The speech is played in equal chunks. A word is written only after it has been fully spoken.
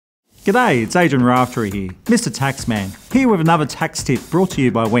G'day, it's Adrian Raftery here, Mr Taxman, here with another tax tip brought to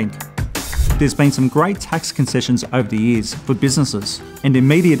you by Winc. There's been some great tax concessions over the years for businesses, and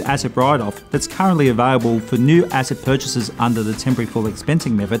immediate asset write-off that's currently available for new asset purchases under the temporary full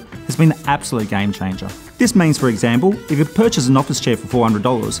expensing method has been an absolute game changer. This means, for example, if you purchase an office chair for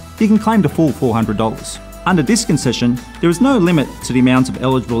 $400, you can claim the full $400. Under this concession, there is no limit to the amount of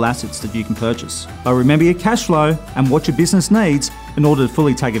eligible assets that you can purchase. But remember your cash flow and what your business needs in order to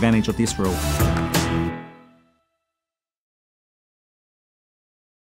fully take advantage of this rule.